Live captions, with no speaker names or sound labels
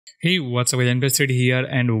Hey, what's up guys, Invested here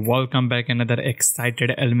and welcome back another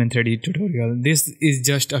excited Element 3D tutorial. This is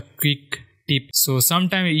just a quick tip. So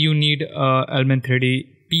sometimes you need a Element 3D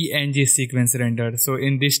PNG sequence render. So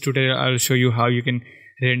in this tutorial I'll show you how you can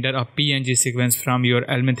render a PNG sequence from your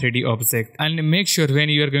Element 3D object. And make sure when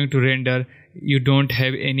you are going to render you don't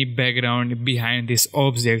have any background behind this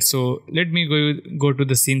object. So let me go to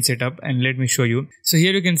the scene setup and let me show you. So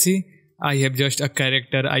here you can see I have just a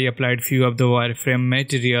character. I applied few of the wireframe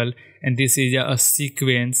material and this is a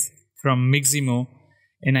sequence from Mixamo,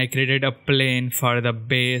 and I created a plane for the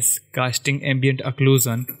base casting ambient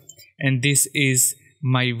occlusion, and this is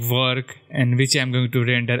my work and which I'm going to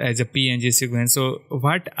render as a PNG sequence. So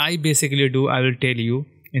what I basically do, I will tell you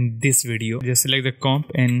in this video. Just select the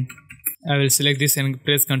comp and I will select this and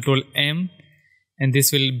press Ctrl M, and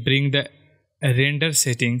this will bring the render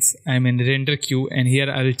settings. I'm in render queue and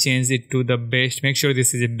here I will change it to the best. Make sure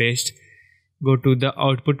this is a best. Go to the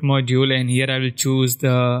output module and here I will choose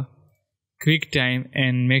the QuickTime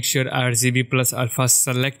and make sure RGB plus alpha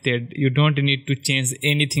selected. You don't need to change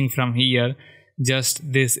anything from here,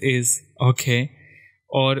 just this is okay.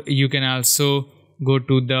 Or you can also go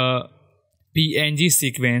to the PNG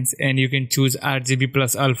sequence and you can choose RGB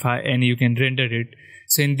plus alpha and you can render it.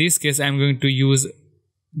 So in this case I'm going to use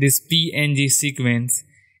this PNG sequence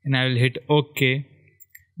and I will hit OK,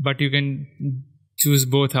 but you can choose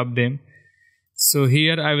both of them. So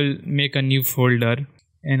here I will make a new folder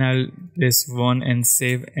and I'll press 1 and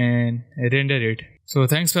save and render it. So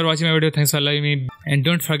thanks for watching my video, thanks for loving me, and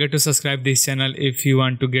don't forget to subscribe this channel if you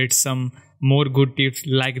want to get some more good tips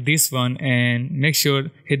like this one, and make sure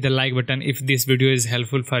hit the like button if this video is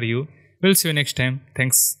helpful for you. We'll see you next time.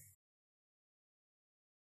 Thanks.